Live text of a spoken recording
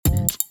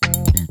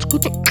In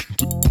the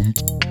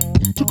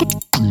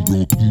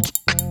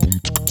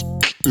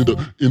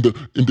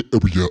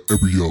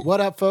area. What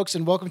up, folks,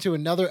 and welcome to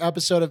another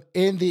episode of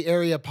In the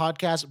Area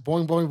podcast.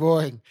 Boing, boing,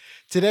 boing.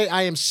 Today,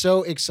 I am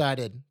so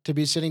excited to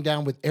be sitting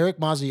down with Eric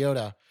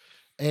Mazziota,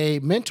 a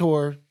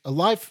mentor, a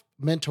life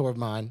mentor of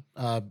mine.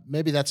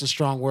 Maybe that's a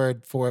strong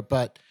word for it,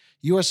 but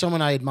you are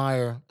someone I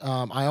admire.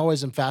 I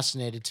always am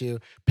fascinated to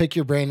pick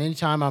your brain.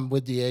 Anytime I'm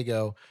with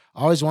Diego,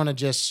 I always want to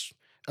just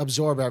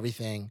absorb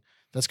everything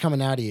that's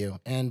coming out of you.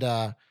 And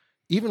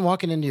even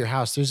walking into your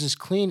house, there's this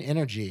clean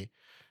energy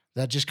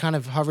that just kind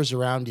of hovers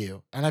around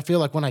you. And I feel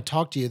like when I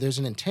talk to you, there's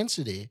an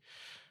intensity,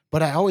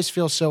 but I always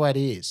feel so at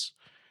ease.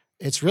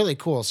 It's really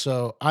cool.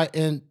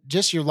 And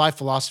just your life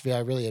philosophy, I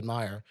really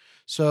admire.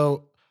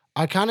 So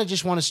I kind of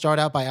just want to start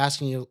out by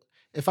asking you,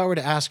 if I were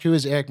to ask who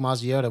is Eric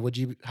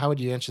Mazziota, how would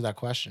you answer that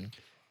question?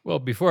 Well,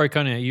 before I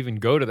kind of even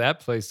go to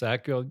that place,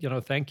 Zach,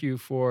 thank you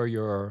for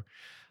your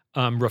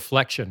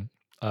reflection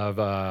of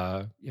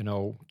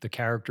the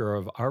character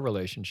of our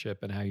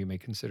relationship and how you may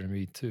consider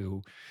me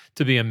to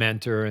be a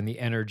mentor and the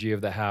energy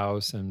of the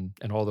house and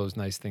all those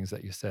nice things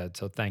that you said.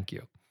 So thank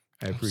you.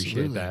 I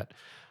appreciate that.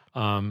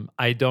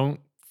 I don't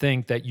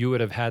think that you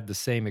would have had the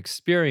same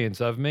experience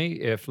of me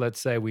if,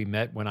 let's say, we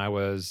met when I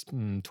was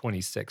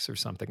 26 or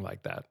something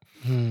like that.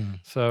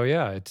 So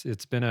yeah,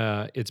 it's been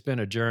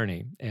a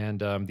journey, and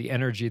the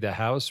energy of the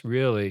house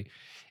really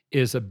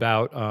is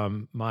about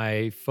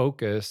my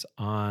focus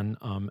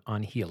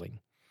on healing.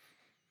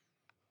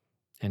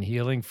 And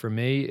healing for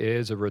me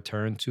is a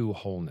return to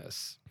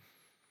wholeness,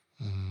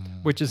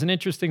 which is an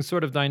interesting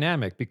sort of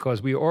dynamic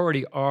because we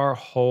already are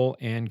whole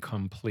and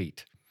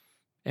complete.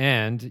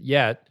 And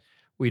yet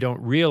we don't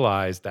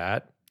realize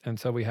that. And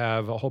so we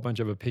have a whole bunch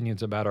of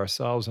opinions about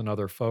ourselves and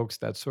other folks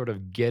that sort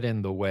of get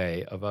in the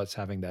way of us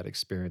having that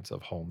experience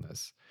of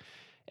wholeness.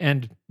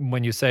 And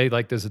when you say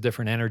like there's a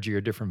different energy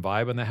or different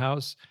vibe in the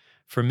house,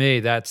 for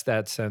me, that's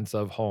that sense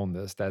of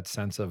wholeness, that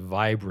sense of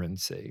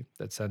vibrancy,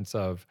 that sense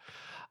of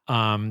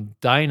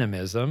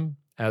dynamism,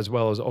 as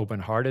well as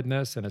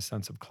open-heartedness and a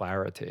sense of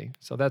clarity.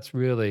 So that's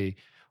really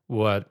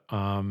what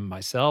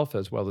myself,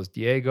 as well as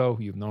Diego,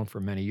 who you've known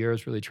for many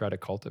years, really try to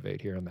cultivate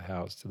here in the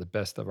house to the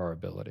best of our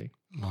ability.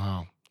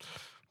 Wow.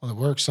 Well, it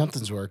works.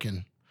 Something's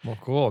working. Well,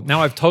 cool.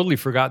 Now I've totally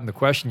forgotten the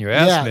question you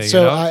asked me.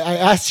 So I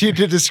asked you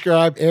to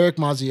describe Eric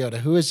Mazziota.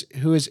 Who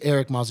is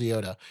Eric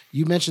Mazziota?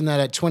 You mentioned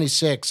that at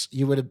 26,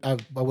 I would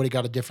have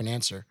got a different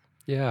answer.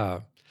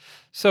 Yeah.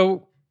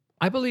 So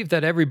I believe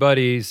that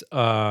everybody's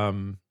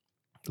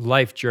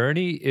life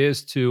journey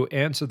is to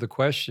answer the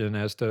question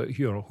as to,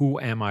 who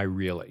am I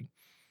really?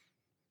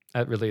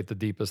 At the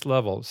deepest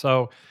level.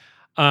 So,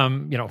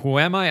 who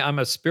am I? I'm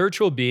a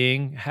spiritual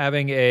being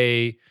having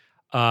a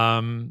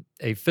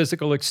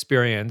physical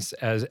experience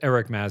as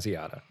Eric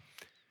Mazziota.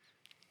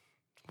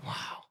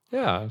 Wow.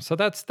 Yeah. So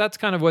that's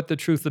kind of what the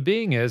truth of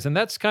being is, and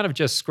that's kind of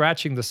just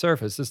scratching the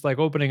surface. It's like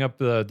opening up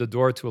the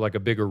door to like a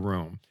bigger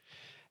room.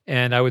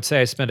 And I would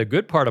say I spent a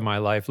good part of my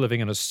life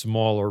living in a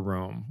smaller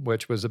room,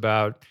 which was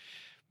about,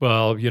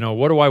 well,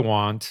 what do I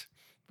want?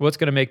 What's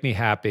going to make me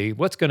happy?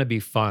 What's going to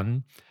be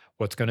fun?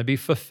 What's going to be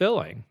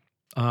fulfilling?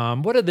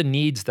 What are the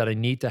needs that I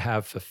need to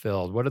have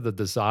fulfilled? What are the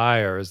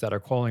desires that are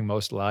calling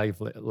most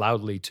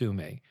loudly to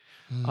me?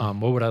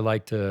 What would I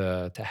like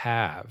to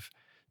have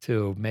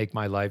to make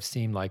my life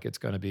seem like it's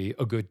going to be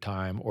a good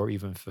time or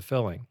even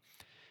fulfilling?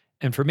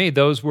 And for me,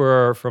 those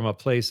were from a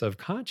place of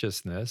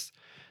consciousness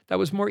that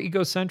was more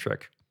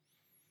egocentric.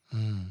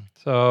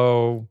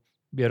 So,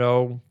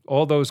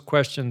 all those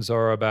questions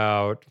are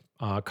about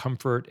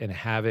comfort and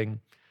having.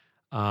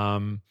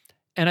 And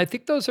I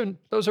think those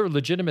are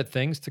legitimate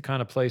things to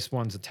kind of place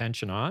one's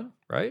attention on,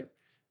 right?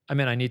 I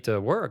mean, I need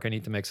to work. I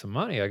need to make some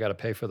money. I got to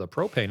pay for the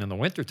propane in the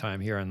wintertime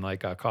here in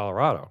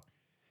Colorado.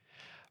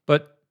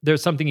 But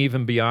there's something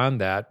even beyond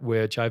that,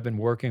 which I've been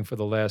working for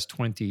the last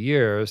 20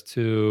 years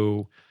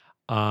to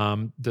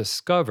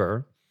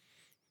discover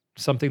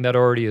something that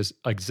already has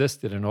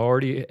existed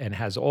and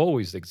has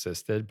always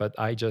existed, but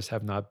I just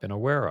have not been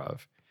aware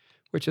of,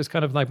 which is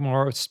kind of like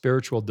more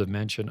spiritual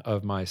dimension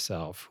of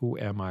myself. Who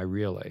am I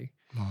really?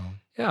 Wow.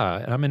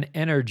 Yeah, I'm an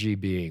energy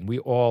being. We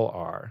all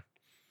are.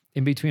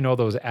 In between all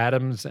those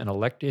atoms and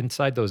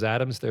inside those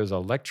atoms, there's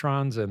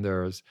electrons and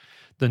there's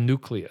the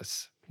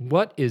nucleus.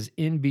 What is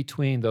in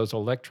between those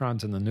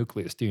electrons and the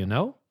nucleus? Do you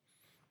know?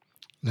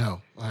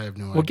 No, I have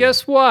no idea. Well,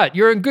 guess what?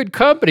 You're in good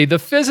company. The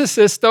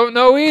physicists don't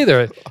know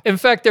either. In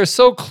fact, they're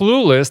so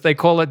clueless, they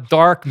call it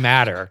dark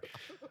matter.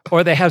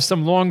 Or they have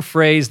some long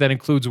phrase that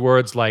includes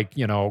words like,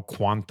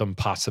 quantum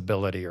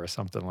possibility or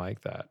something like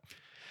that.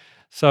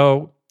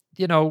 So,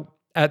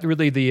 at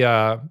really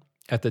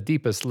at the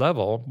deepest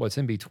level, what's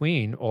in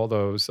between all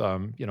those,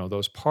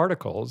 those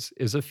particles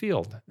is a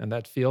field. And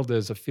that field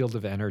is a field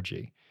of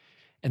energy.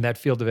 And that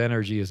field of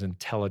energy is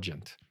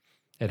intelligent.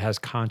 It has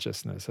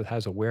consciousness. It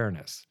has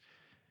awareness.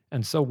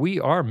 And so we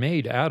are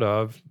made out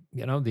of,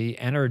 the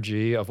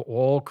energy of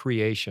all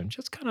creation,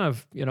 just kind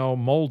of,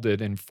 molded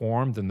and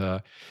formed in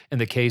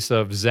the case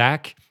of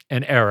Zach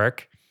and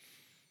Eric,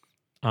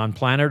 on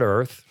planet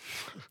Earth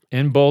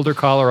in Boulder,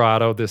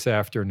 Colorado this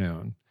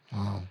afternoon.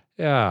 Wow.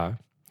 Yeah.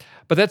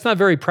 But that's not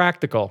very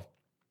practical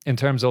in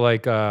terms of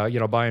like,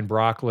 buying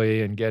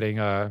broccoli and getting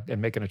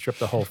and making a trip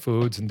to Whole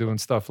Foods and doing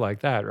stuff like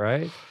that,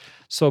 right?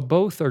 So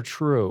both are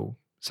true.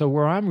 So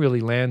where I'm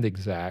really landing,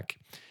 Zach,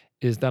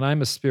 is that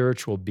I'm a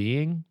spiritual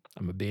being.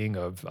 I'm a being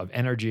of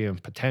energy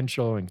and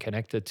potential and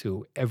connected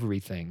to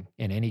everything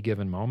in any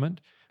given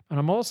moment. And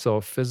I'm also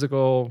a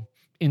physical,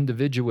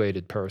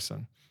 individuated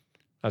person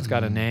that's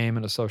got a name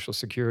and a social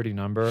security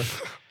number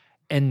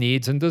and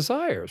needs and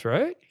desires,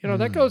 right?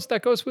 That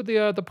goes with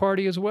the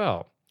party as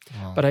well.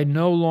 Wow. But I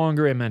no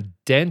longer am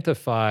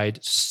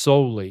identified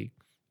solely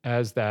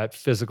as that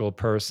physical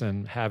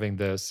person having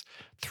this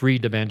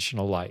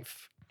three-dimensional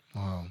life.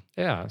 Wow.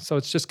 Yeah, so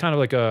it's just kind of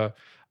like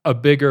a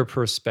bigger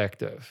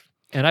perspective.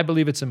 And I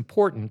believe it's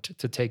important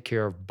to take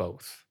care of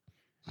both.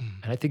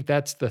 And I think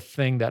that's the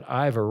thing that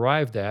I've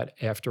arrived at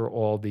after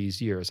all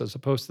these years, as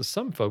opposed to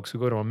some folks who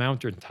go to a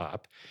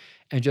mountaintop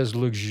and just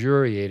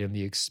luxuriate in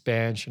the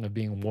expansion of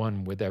being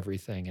one with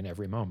everything in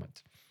every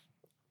moment.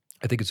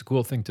 I think it's a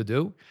cool thing to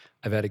do.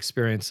 I've had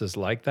experiences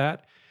like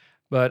that,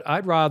 but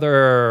I'd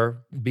rather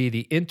be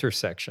the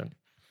intersection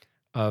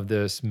of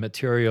this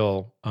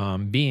material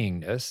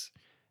beingness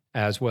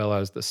as well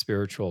as the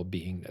spiritual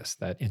beingness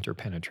that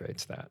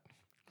interpenetrates that.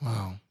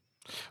 Wow.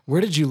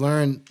 Where did you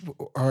learn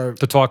To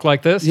talk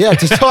like this? Yeah,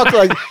 to talk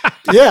like,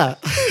 yeah.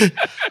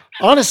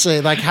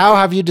 Honestly, like how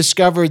have you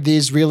discovered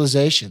these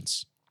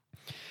realizations?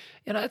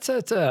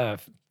 It's a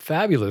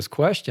fabulous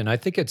question. I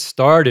think it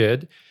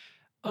started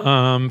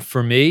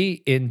for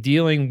me in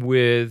dealing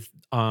with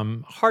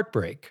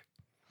heartbreak.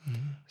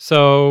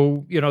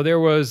 So, there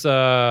was,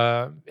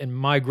 in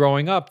my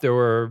growing up, there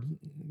were,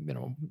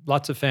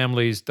 lots of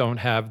families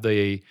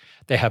they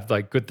have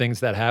like good things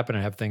that happen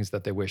and have things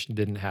that they wish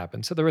didn't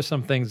happen. So there were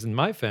some things in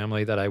my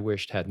family that I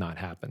wished had not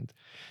happened.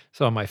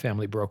 So my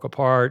family broke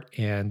apart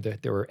and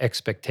there were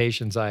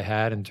expectations I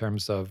had in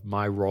terms of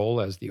my role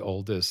as the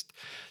oldest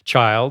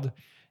child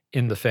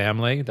in the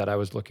family that I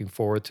was looking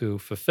forward to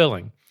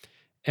fulfilling.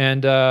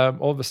 And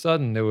all of a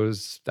sudden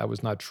that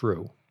was not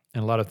true.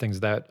 And a lot of things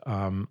that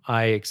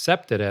I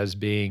accepted as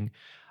being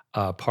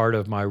part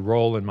of my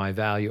role and my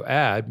value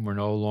add were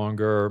no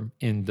longer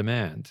in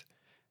demand.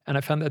 And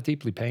I found that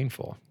deeply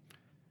painful.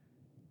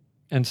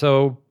 And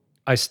so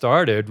I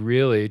started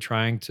really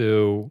trying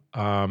to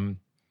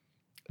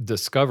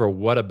discover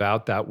what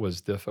about that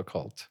was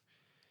difficult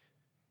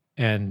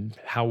and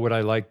how would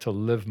I like to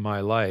live my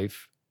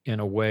life in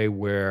a way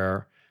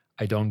where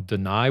I don't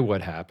deny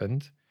what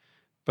happened,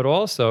 but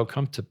also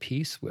come to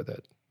peace with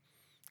it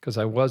because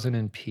I wasn't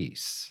in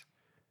peace.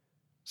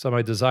 So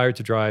my desire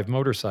to drive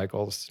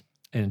motorcycles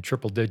in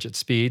triple-digit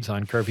speeds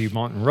on curvy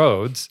mountain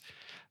roads,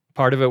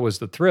 part of it was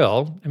the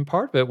thrill, and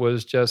part of it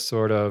was just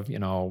sort of,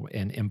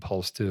 an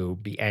impulse to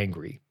be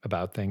angry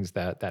about things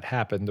that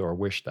happened or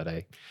wish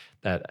that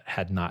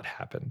had not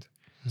happened.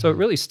 So it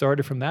really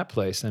started from that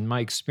place. And my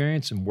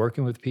experience in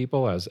working with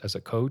people as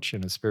a coach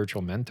and a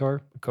spiritual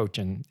mentor, a coach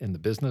in the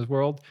business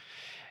world,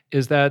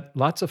 is that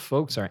lots of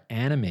folks are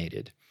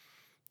animated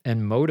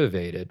and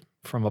motivated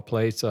from a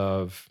place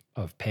of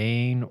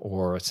pain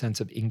or a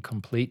sense of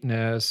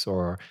incompleteness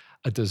or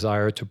a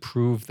desire to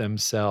prove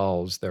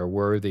themselves, their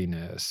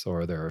worthiness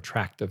or their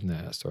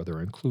attractiveness or their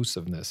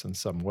inclusiveness in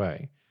some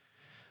way.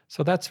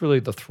 So that's really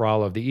the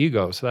thrall of the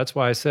ego. So that's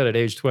why I said at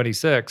age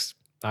 26,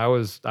 I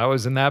was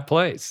in that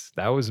place.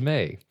 That was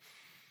me.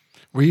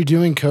 Were you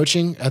doing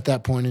coaching at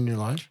that point in your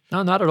life?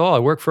 No, not at all. I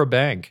worked for a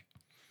bank.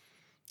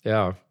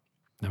 Yeah.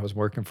 I was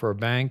working for a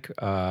bank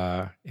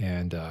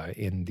and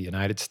in the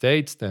United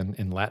States, then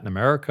in Latin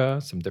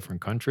America, some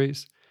different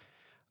countries.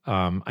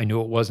 I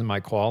knew it wasn't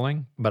my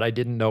calling, but I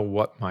didn't know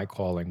what my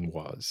calling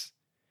was.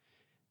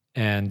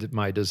 And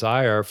my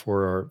desire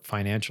for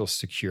financial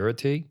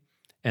security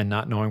and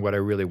not knowing what I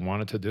really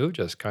wanted to do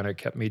just kind of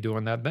kept me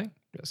doing that thing,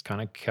 just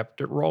kind of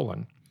kept it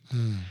rolling.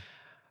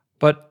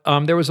 But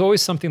there was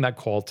always something that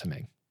called to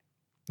me.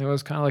 There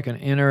was kind of like an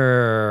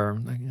inner,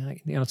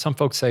 some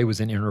folks say it was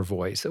an inner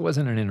voice. It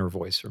wasn't an inner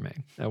voice for me.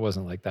 It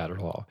wasn't like that at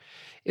all.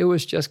 It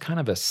was just kind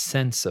of a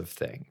sense of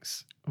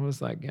things. It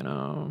was like,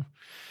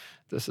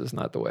 this is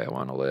not the way I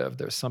want to live.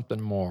 There's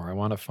something more. I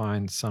want to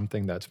find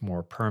something that's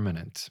more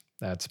permanent,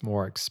 that's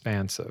more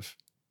expansive,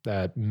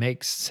 that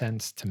makes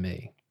sense to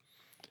me.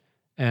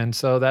 And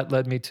so that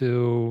led me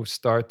to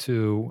start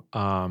to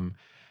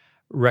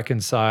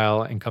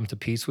reconcile and come to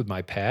peace with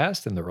my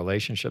past and the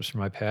relationships from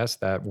my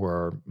past that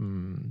were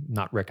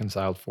not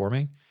reconciled for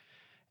me.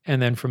 And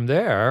then from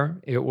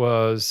there, it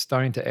was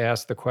starting to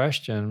ask the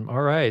question,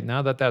 all right,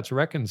 now that that's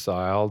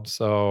reconciled,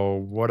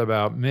 so what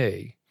about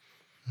me?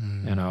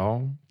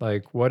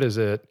 Like what is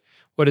it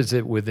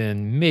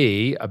within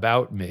me,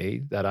 about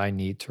me, that I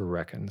need to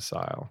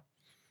reconcile?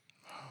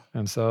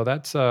 And so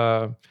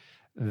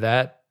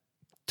that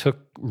took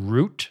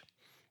root.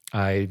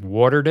 I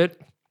watered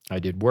it. I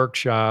did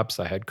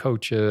workshops, I had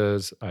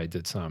coaches, I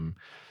did some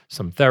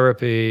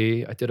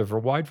therapy, I did a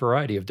wide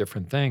variety of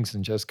different things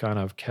and just kind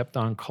of kept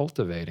on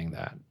cultivating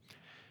that.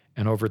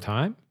 And over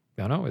time,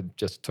 it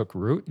just took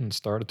root and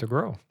started to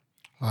grow.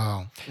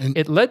 Wow. And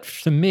It led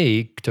to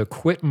me to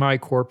quit my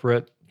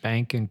corporate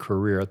banking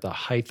career at the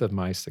height of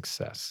my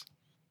success.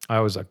 I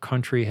was a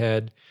country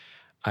head.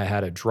 I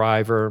had a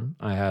driver.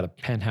 I had a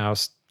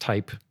penthouse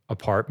type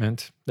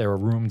apartment. There were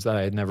rooms that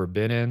I had never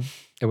been in.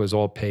 It was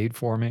all paid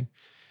for me.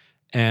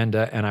 And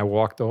I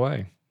walked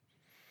away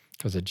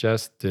because it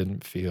just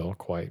didn't feel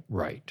quite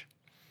right.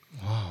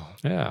 wow,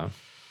 Yeah.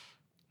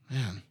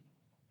 man.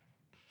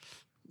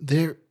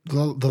 The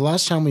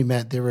last time we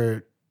met,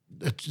 there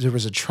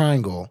was a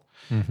triangle.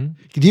 Mm-hmm.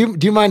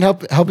 Do you mind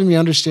helping me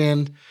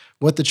understand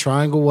what the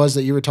triangle was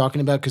that you were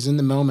talking about? Because in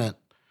the moment,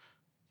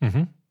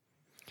 Mm-hmm.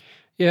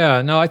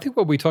 Yeah, no, I think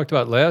what we talked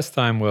about last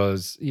time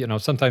was,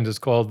 sometimes it's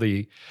called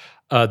the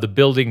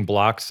building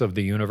blocks of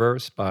the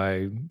universe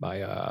by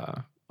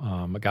a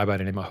guy by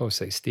the name of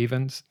Jose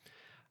Stevens,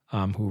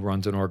 who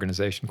runs an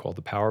organization called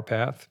the Power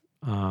Path.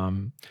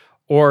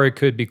 Or it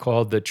could be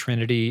called the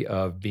Trinity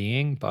of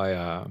Being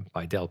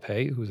by Del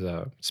Pei, who's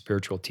a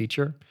spiritual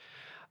teacher.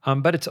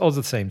 But it's all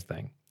the same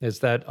thing, is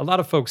that a lot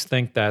of folks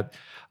think that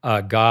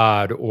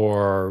God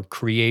or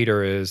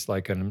creator is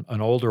like an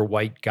older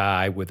white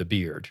guy with a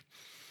beard.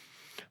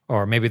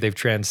 Or maybe they've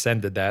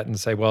transcended that and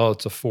say, well,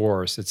 it's a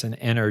force, it's an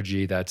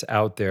energy that's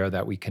out there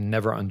that we can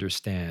never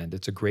understand.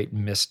 It's a great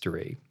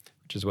mystery,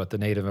 which is what the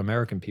Native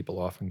American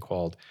people often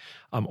called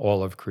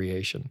all of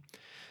creation.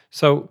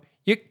 So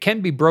it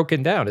can be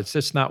broken down. It's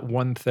just not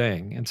one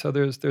thing. And so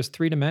there's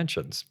three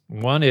dimensions.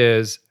 One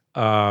is,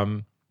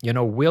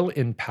 will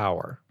in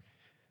power.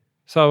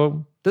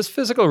 So this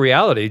physical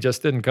reality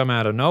just didn't come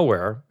out of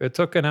nowhere. It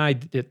took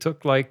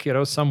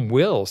some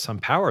will, some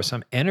power,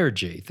 some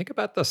energy. Think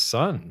about the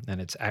sun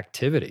and its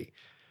activity.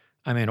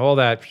 I mean, all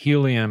that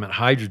helium and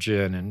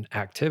hydrogen and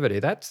activity,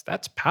 that's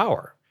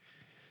power.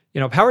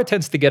 Power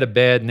tends to get a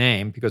bad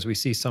name because we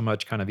see so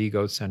much kind of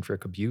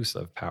egocentric abuse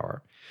of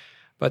power.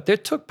 But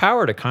it took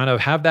power to kind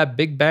of have that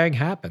big bang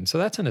happen. So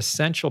that's an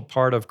essential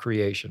part of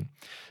creation.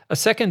 A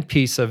second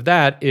piece of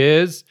that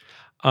is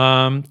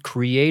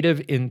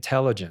creative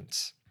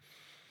intelligence.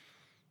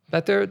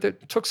 That there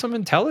took some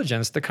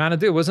intelligence to kind of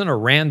do. It wasn't a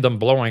random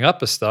blowing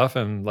up of stuff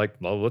and like,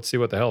 well, let's see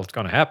what the hell is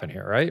going to happen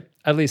here, right?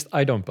 At least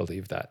I don't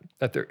believe that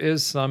there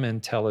is some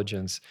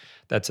intelligence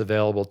that's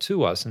available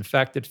to us. In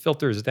fact, it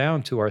filters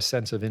down to our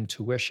sense of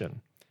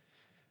intuition.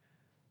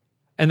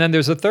 And then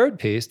there's a third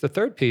piece. The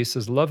third piece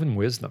is love and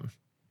wisdom.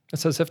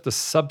 It's as if the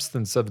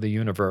substance of the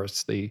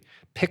universe, the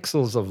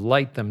pixels of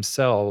light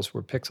themselves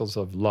were pixels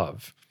of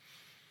love.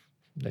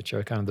 That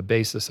are kind of the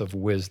basis of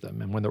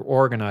wisdom. And when they're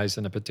organized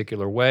in a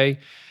particular way,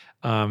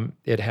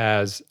 it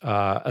has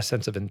a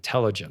sense of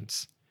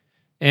intelligence.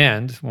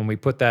 And when we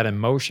put that in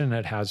motion,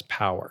 it has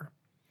power.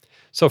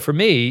 So for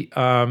me,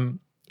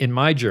 in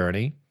my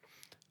journey,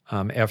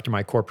 after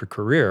my corporate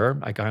career,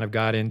 I kind of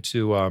got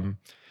into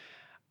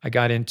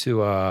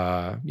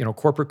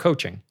corporate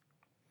coaching.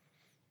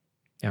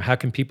 How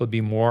can people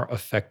be more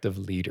effective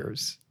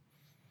leaders?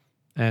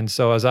 And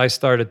so as I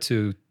started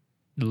to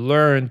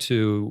learn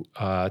to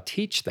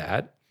teach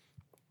that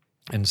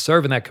and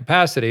serve in that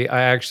capacity,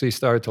 I actually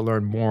started to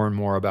learn more and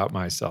more about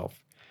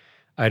myself.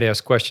 I'd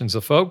ask questions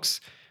of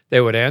folks, they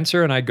would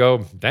answer, and I'd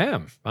go,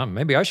 damn,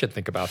 maybe I should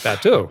think about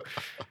that too.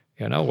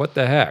 What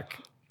the heck?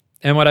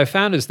 And what I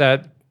found is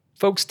that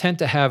folks tend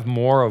to have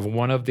more of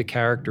one of the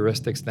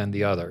characteristics than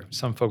the other.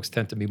 Some folks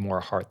tend to be more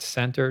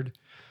heart-centered.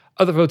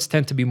 Other folks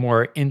tend to be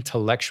more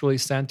intellectually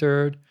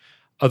centered.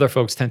 Other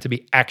folks tend to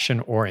be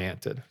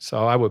action-oriented.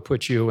 So I would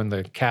put you in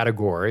the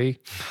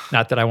category,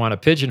 not that I want to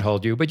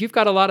pigeonhole you, but you've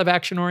got a lot of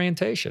action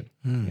orientation.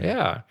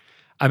 Yeah.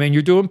 I mean,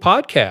 you're doing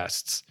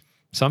podcasts.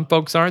 Some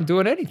folks aren't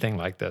doing anything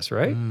like this,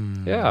 right?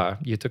 Yeah.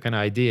 You took an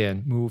idea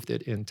and moved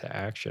it into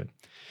action.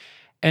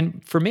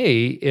 And for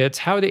me, it's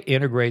how to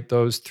integrate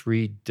those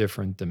three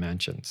different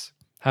dimensions.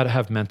 How to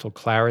have mental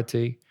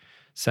clarity,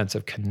 sense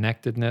of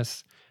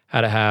connectedness, how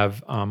to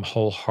have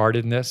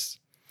wholeheartedness,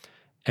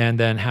 and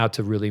then how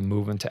to really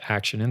move into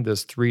action in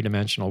this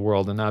three-dimensional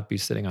world and not be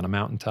sitting on a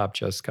mountaintop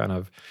just kind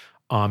of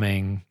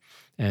umming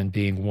and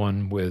being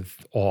one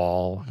with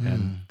all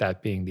and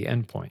that being the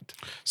end point.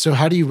 So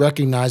how do you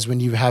recognize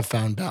when you have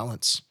found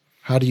balance?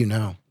 How do you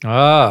know?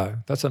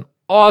 That's an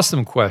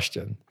awesome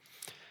question.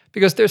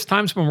 Because there's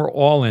times when we're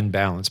all in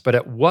balance, but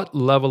at what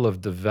level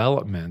of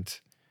development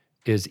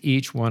is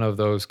each one of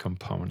those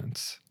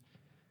components?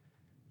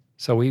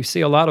 So we see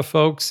a lot of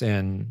folks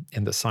in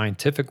the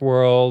scientific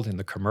world, in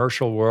the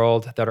commercial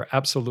world, that are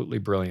absolutely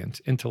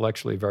brilliant,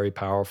 intellectually very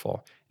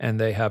powerful, and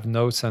they have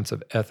no sense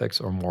of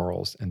ethics or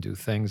morals and do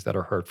things that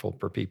are hurtful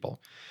for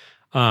people.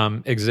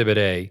 Exhibit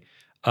A,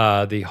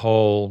 the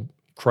whole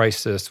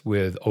crisis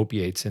with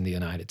opiates in the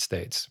United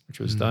States, which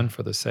was done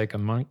for the sake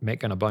of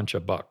making a bunch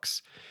of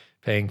bucks,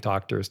 paying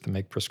doctors to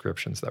make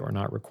prescriptions that were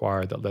not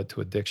required that led to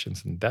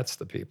addictions and deaths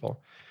to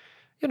people.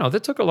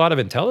 That took a lot of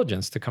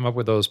intelligence to come up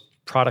with those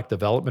product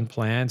development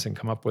plans and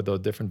come up with those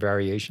different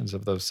variations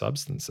of those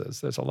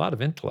substances. There's a lot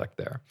of intellect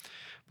there.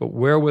 But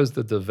where was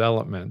the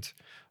development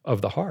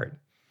of the heart,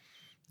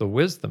 the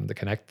wisdom, the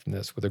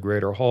connectedness with a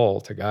greater whole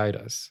to guide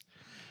us?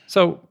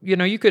 So,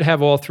 you could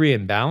have all three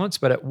in balance,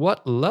 but at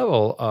what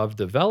level of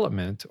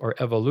development or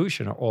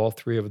evolution are all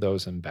three of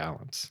those in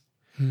balance?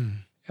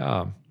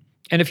 Um,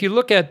 and if you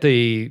look at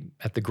the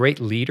great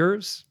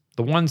leaders,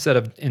 the ones that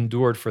have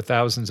endured for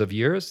thousands of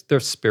years, they're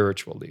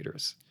spiritual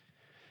leaders.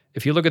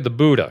 If you look at the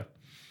Buddha,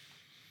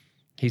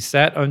 he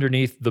sat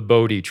underneath the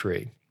Bodhi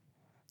tree.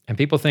 And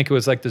people think it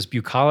was like this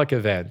bucolic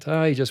event.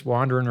 Oh, he's just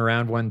wandering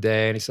around one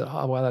day and he said,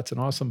 oh, wow, that's an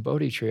awesome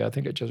Bodhi tree. I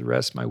think I just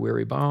rest my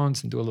weary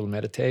bones and do a little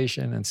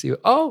meditation and see,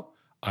 oh,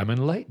 I'm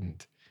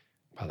enlightened.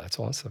 Wow, that's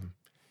awesome.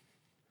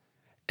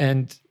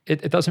 And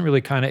it doesn't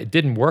really it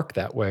didn't work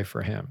that way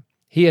for him.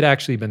 He had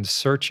actually been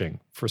searching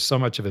for so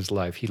much of his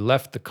life. He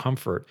left the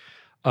comfort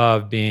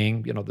of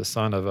being, the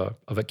son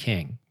of a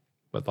king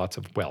with lots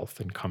of wealth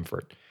and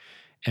comfort,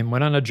 and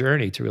went on a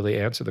journey to really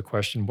answer the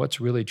question,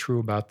 what's really true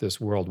about this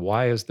world?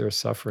 Why is there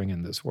suffering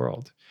in this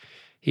world?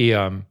 He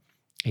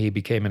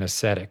became an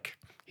ascetic.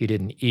 He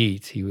didn't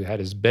eat. He had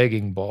his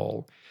begging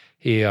bowl.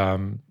 He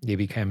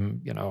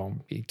became,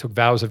 he took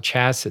vows of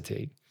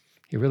chastity.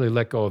 He really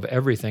let go of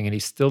everything, and he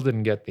still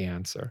didn't get the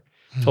answer.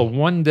 Till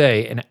one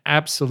day, in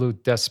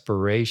absolute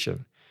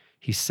desperation,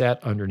 he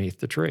sat underneath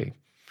the tree.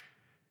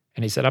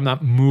 And he said, I'm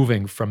not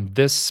moving from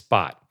this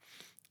spot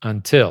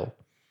until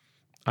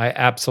I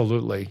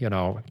absolutely,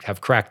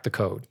 have cracked the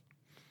code.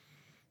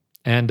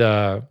 And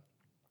the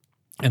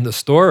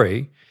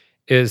story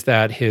is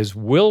that his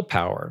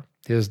willpower,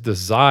 his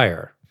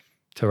desire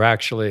to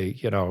actually,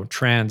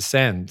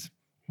 transcend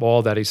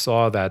all that he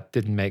saw that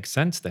didn't make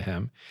sense to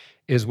him,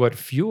 is what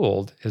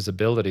fueled his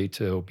ability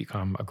to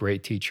become a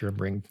great teacher and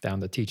bring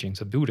down the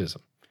teachings of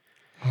Buddhism.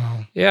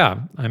 Wow. Yeah,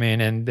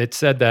 and it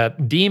said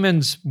that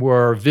demons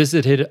were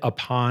visited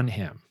upon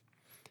him.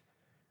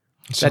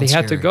 That he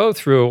had to go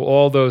through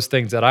all those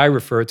things that I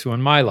refer to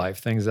in my life,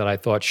 things that I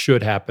thought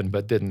should happen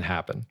but didn't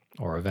happen,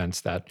 or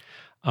events that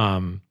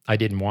I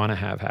didn't want to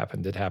have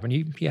happen did happen.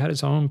 He had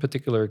his own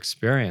particular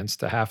experience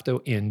to have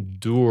to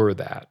endure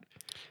that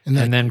and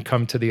then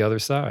come to the other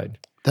side.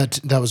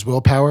 That was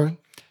willpower?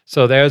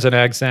 So there's an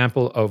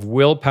example of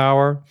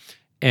willpower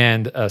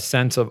and a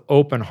sense of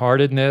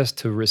open-heartedness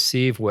to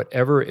receive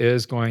whatever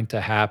is going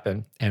to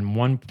happen and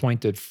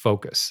one-pointed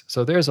focus.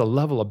 So there's a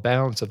level of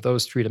balance of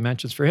those three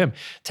dimensions for him.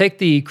 Take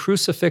the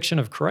crucifixion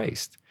of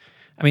Christ.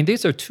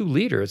 These are two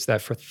leaders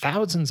that for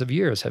thousands of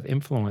years have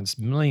influenced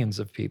millions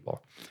of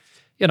people.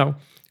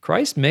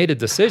 Christ made a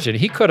decision.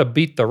 He could have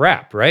beat the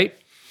rap, right?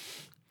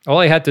 All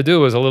he had to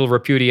do was a little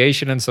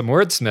repudiation and some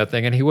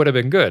wordsmithing, and he would have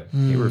been good.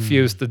 He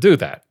refused to do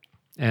that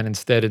and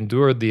instead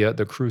endured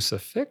the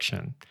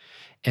crucifixion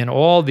and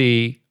all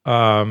the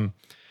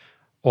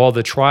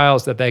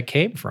trials that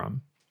came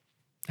from.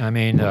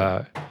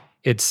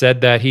 It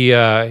said that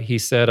he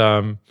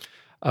said,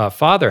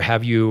 Father,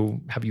 have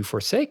you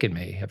forsaken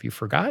me? Have you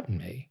forgotten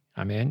me?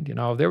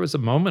 There was a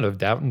moment of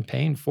doubt and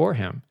pain for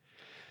him.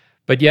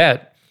 But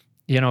yet,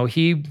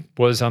 he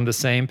was on the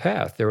same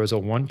path. There was a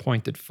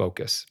one-pointed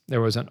focus.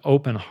 There was an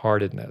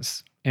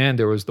open-heartedness. And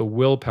there was the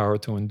willpower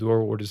to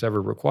endure what is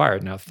ever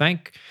required. Now,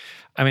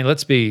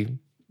 let's be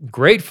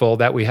grateful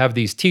that we have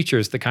these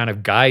teachers to kind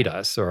of guide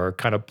us or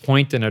kind of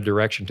point in a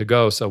direction to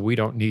go, so we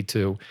don't need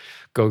to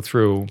go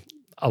through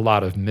a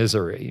lot of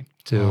misery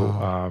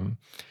to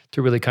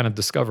really kind of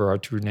discover our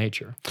true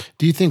nature.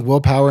 Do you think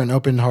willpower and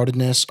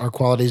open-heartedness are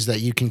qualities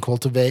that you can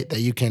cultivate, that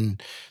you can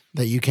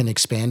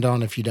expand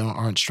on if you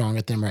aren't strong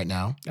at them right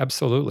now?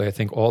 Absolutely. I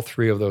think all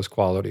three of those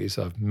qualities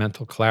of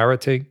mental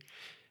clarity,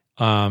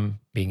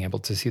 being able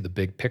to see the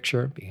big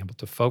picture, being able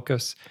to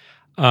focus,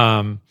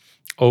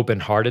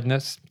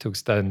 open-heartedness to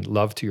extend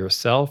love to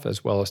yourself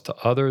as well as to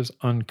others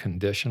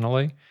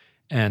unconditionally,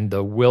 and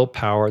the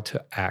willpower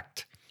to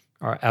act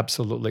are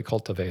absolutely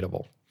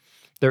cultivatable.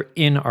 They're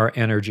in our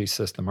energy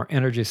system. Our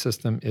energy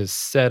system is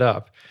set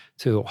up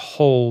to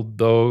hold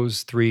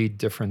those three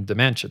different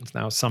dimensions.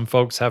 Now, some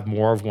folks have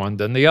more of one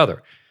than the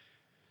other.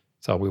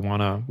 So we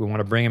want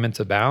to bring them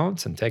into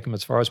balance and take them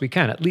as far as we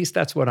can. At least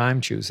that's what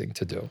I'm choosing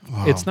to do.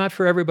 Wow. It's not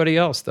for everybody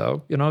else,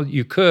 though.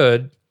 You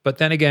could, but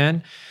then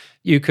again,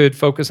 you could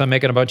focus on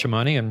making a bunch of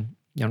money and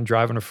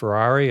driving a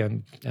Ferrari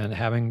and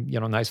having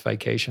nice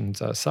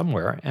vacations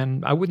somewhere.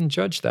 And I wouldn't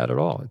judge that at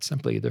all. It's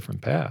simply a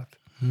different path.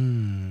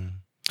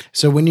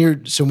 So when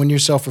you're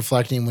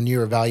self-reflecting, when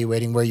you're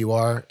evaluating where you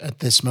are at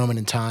this moment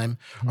in time,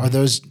 are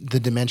those the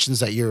dimensions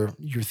that you're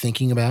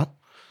thinking about?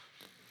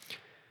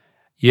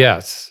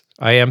 Yes,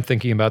 I am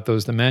thinking about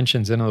those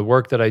dimensions. And in the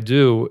work that I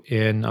do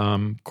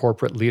in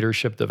corporate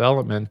leadership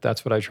development,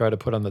 that's what I try to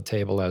put on the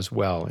table as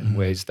well in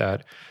ways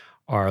that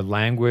are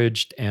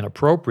languaged and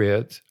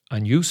appropriate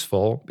and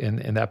useful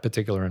in that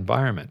particular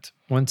environment.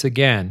 Once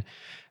again,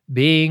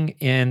 being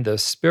in the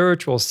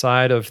spiritual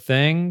side of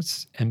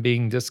things and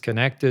being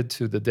disconnected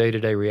to the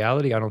day-to-day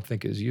reality, I don't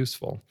think is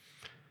useful.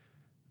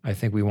 I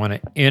think we want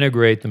to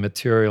integrate the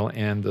material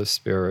and the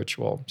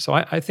spiritual. So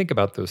I think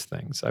about those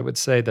things. I would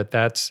say that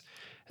that's,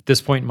 at this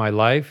point in my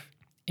life,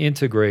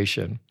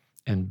 integration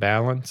and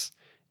balance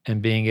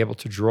and being able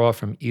to draw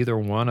from either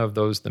one of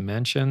those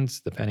dimensions,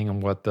 depending on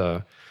what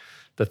the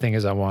the thing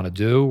is I want to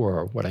do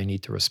or what I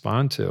need to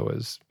respond to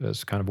is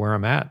kind of where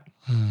I'm at.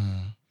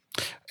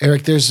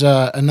 Eric, there's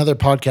another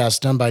podcast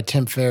done by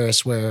Tim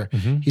Ferriss where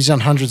he's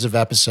done hundreds of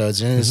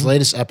episodes. And in his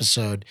latest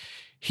episode,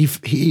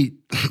 he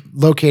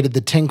located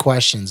the 10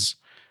 questions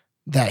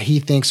that he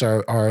thinks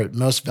are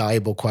most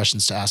valuable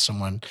questions to ask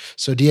someone.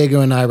 So Diego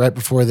and I, right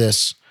before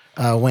this,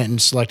 went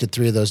and selected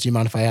 3 of those. Do you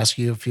mind if I ask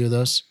you a few of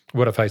those?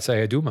 What if I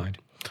say I do mind?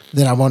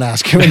 Then I won't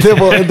ask him. And then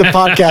we'll end the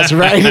podcast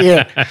right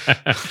here.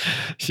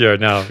 Sure.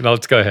 No,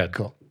 let's go ahead.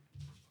 Cool.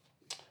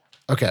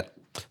 Okay.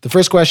 The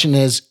first question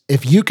is,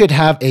 if you could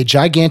have a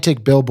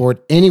gigantic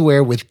billboard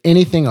anywhere with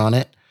anything on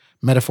it,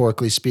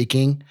 metaphorically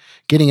speaking,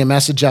 getting a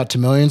message out to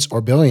millions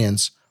or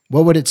billions,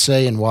 what would it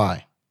say and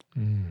why?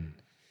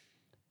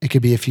 It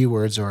could be a few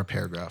words or a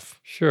paragraph.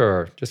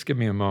 Sure. Just give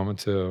me a moment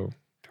to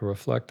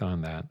reflect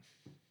on that.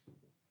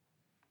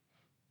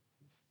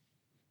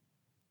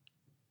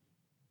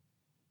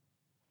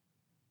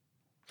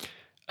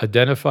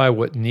 Identify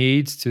what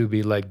needs to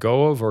be let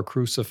go of or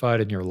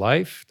crucified in your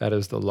life. That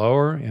is the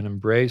lower, and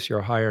embrace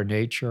your higher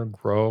nature,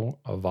 grow,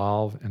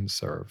 evolve, and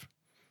serve.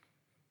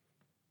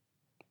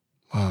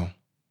 Wow.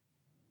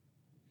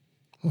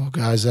 Well,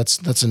 guys,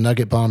 that's a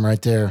nugget bomb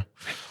right there.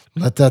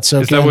 Let that soak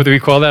in. Is that what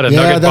we call that? A nugget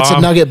bomb? Yeah, that's a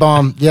nugget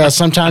bomb. Yeah,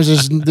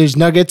 sometimes there's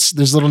nuggets,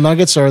 there's little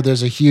nuggets, or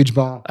there's a huge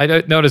bomb. I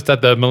noticed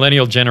that the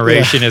millennial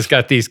generation has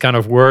got these kind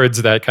of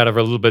words that kind of are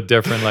a little bit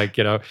different, like,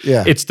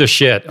 it's the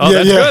shit. Oh,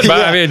 that's good.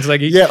 But I mean, it's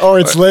like... or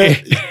it's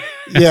lit.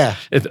 Yeah.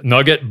 It's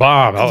nugget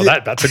bomb. Oh,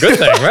 that's a good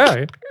thing,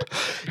 right?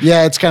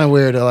 Yeah, it's kind of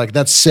weird. Like,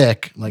 that's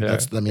sick. Like,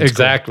 that means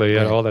exactly.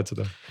 Cool. Yeah, all that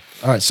stuff.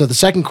 All right, so the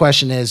second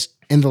question is,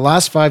 in the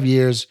last 5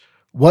 years,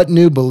 what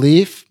new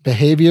belief,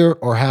 behavior,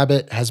 or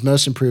habit has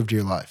most improved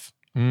your life?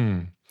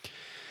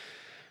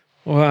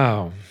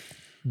 Wow.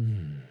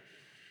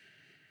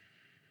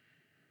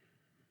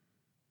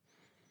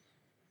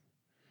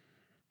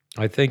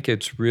 I think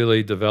it's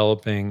really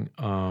developing.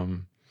 I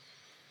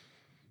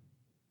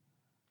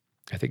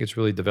think it's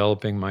really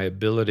developing my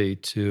ability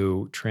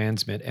to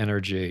transmit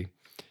energy,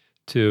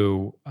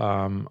 to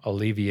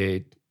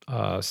alleviate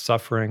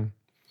suffering.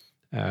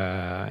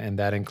 And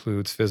that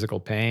includes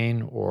physical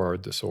pain or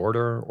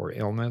disorder or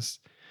illness,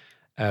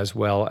 as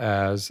well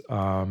as,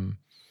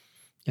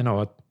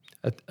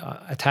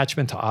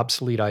 attachment to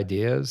obsolete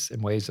ideas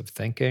and ways of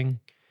thinking,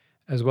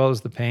 as well as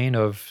the pain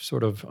of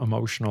sort of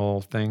emotional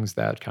things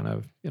that kind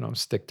of,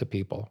 stick to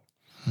people.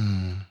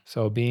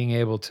 So being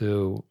able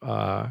to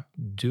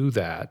do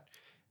that,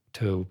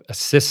 to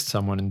assist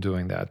someone in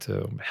doing that,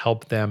 to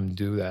help them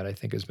do that, I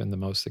think has been the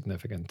most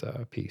significant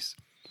piece.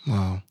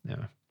 Wow.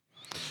 Yeah.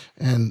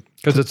 And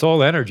because it's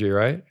all energy,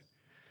 right?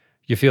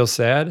 You feel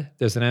sad,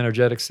 there's an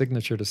energetic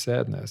signature to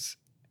sadness.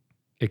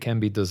 It can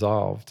be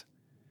dissolved.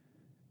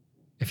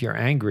 If you're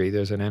angry,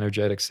 there's an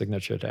energetic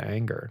signature to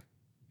anger.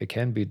 It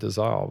can be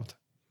dissolved.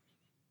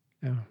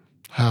 Yeah.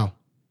 How?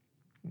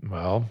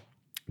 Well,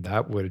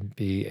 that would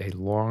be a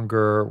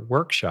longer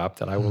workshop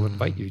that I will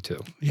invite you to.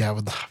 Yeah, I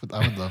would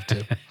love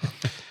to.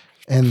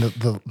 And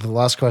the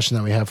last question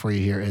that we have for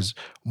you here is,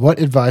 what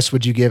advice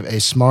would you give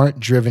a smart,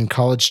 driven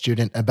college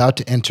student about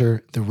to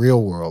enter the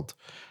real world?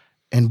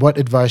 And what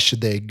advice should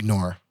they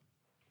ignore?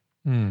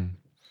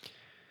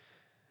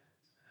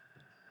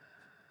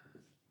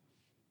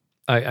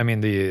 I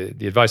mean,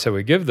 the advice I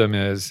would give them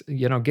is,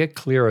 get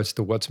clear as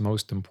to what's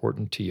most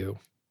important to you.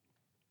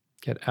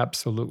 Get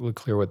absolutely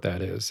clear what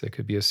that is. It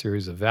could be a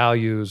series of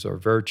values or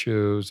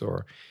virtues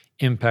or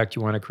impact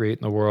you want to create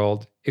in the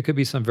world. It could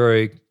be some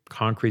very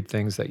concrete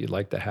things that you'd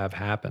like to have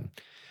happen,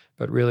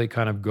 but really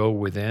kind of go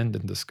within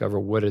and discover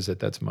what is it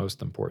that's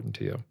most important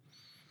to you.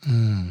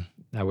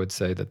 I would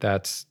say that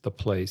that's the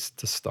place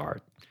to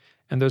start.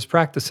 And there's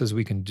practices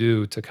we can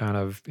do to kind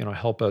of,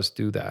 help us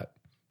do that.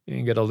 You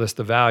can get a list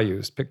of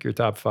values, pick your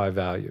top 5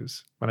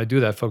 values. When I do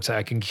that, folks say,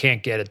 I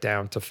can't get it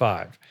down to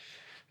 5.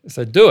 I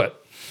said, do it.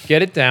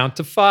 Get it down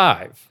to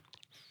 5.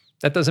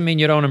 That doesn't mean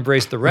you don't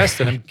embrace the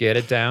rest of them. Get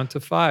it down to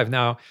 5.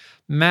 Now,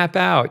 map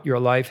out your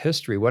life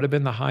history. What have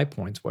been the high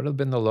points? What have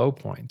been the low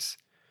points?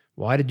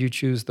 Why did you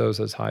choose those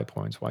as high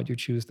points? Why did you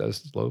choose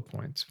those as low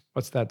points?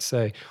 What's that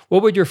say?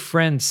 What would your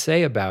friends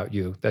say about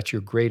you that's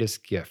your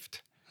greatest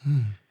gift?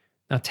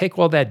 Now, take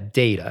all that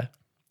data,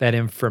 that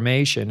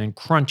information, and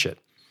crunch it.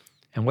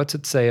 And what's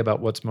it say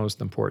about what's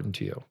most important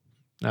to you?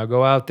 Now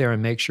go out there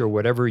and make sure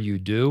whatever you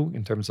do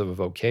in terms of a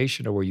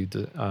vocation or where you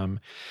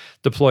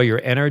deploy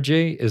your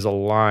energy is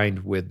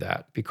aligned with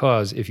that.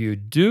 Because if you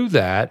do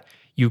that,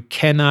 you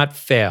cannot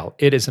fail.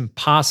 It is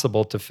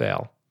impossible to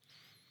fail.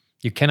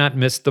 You cannot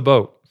miss the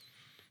boat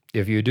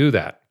if you do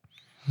that.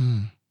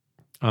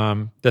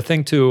 The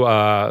thing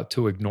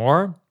to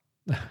ignore,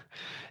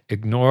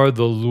 ignore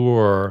the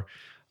lure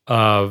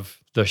of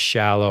the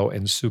shallow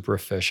and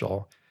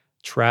superficial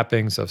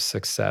trappings of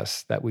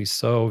success that we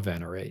so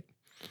venerate.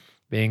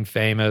 Being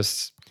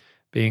famous,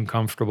 being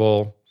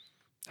comfortable,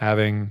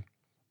 having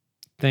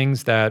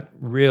things that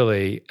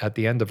really, at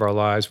the end of our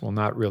lives, we'll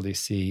not really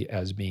see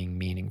as being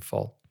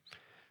meaningful.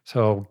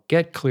 So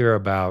get clear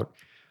about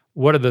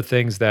what are the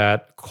things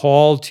that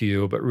call to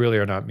you but really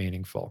are not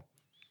meaningful.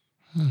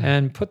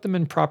 and put them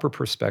in proper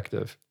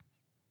perspective,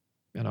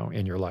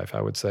 in your life.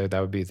 I would say that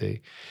would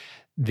be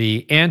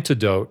the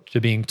antidote to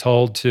being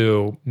told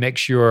to make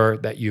sure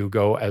that you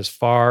go as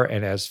far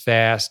and as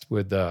fast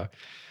with the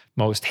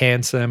most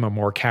handsome or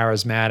more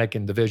charismatic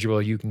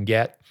individual you can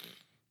get,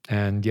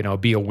 and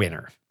be a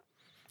winner.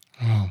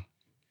 Oh.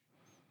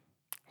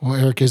 Well,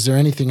 Eric, is there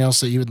anything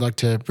else that you would like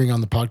to bring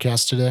on the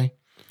podcast today?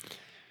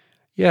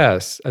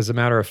 Yes, as a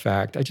matter of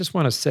fact, I just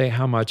want to say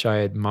how much I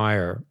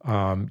admire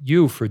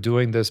you for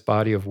doing this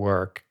body of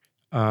work.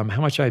 How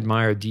much I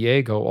admire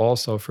Diego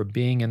also for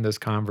being in this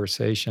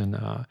conversation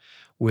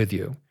with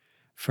you.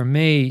 For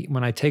me,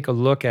 when I take a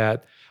look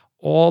at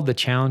all the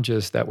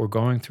challenges that we're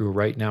going through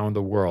right now in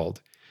the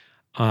world,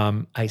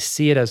 I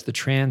see it as the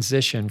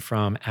transition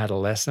from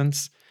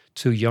adolescence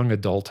to young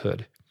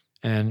adulthood.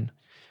 And,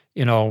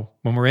 when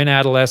we're in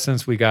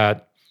adolescence, we've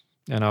got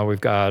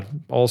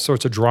all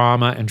sorts of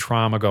drama and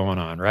trauma going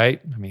on, right?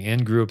 I mean,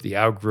 in group, the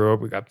out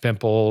group, we got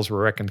pimples,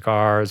 we're wrecking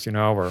cars,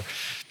 we're,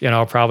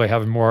 probably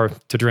having more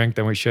to drink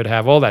than we should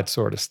have, all that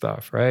sort of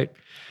stuff, right?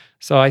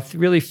 So I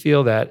really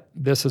feel that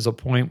this is a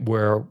point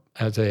where,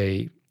 as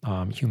a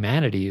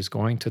humanity, is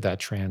going to that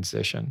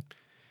transition.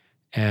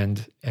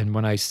 And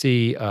when I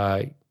see,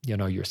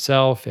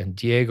 yourself and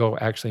Diego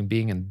actually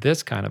being in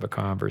this kind of a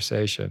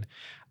conversation,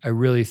 I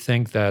really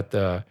think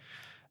that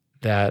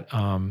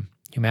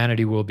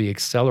humanity will be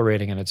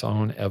accelerating in its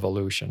own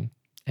evolution.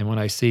 And when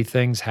I see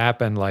things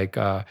happen like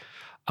a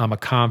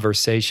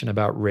conversation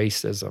about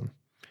racism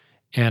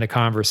and a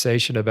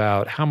conversation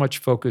about how much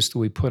focus do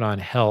we put on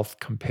health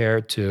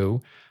compared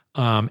to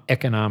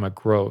economic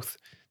growth,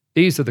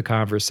 these are the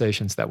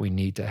conversations that we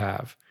need to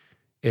have.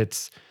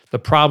 The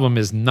problem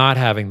is not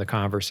having the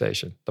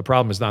conversation. The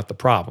problem is not the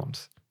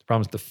problems. The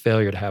problem is the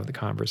failure to have the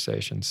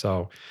conversation.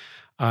 So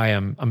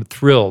I'm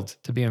thrilled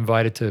to be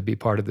invited to be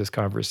part of this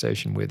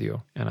conversation with you.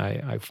 And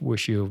I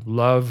wish you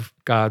love,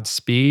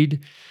 Godspeed.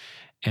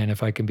 And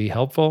if I can be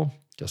helpful,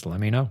 just let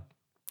me know.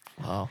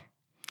 Wow.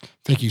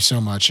 Thank you so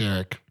much,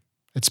 Eric.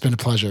 It's been a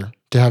pleasure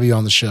to have you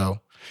on the show.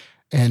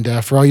 And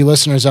for all you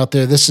listeners out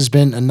there, this has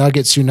been a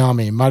Nugget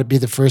Tsunami. It might be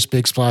the first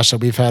big splash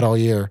that we've had all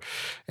year.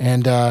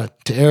 And to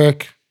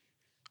Eric,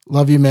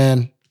 love you,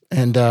 man.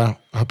 And I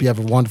hope you have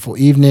a wonderful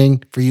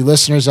evening. For you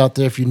listeners out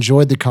there, if you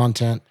enjoyed the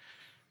content,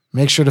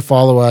 make sure to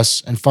follow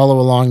us and follow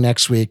along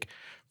next week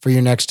for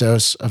your next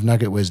dose of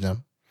Nugget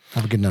Wisdom.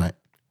 Have a good night.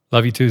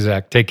 Love you too,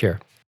 Zach. Take care.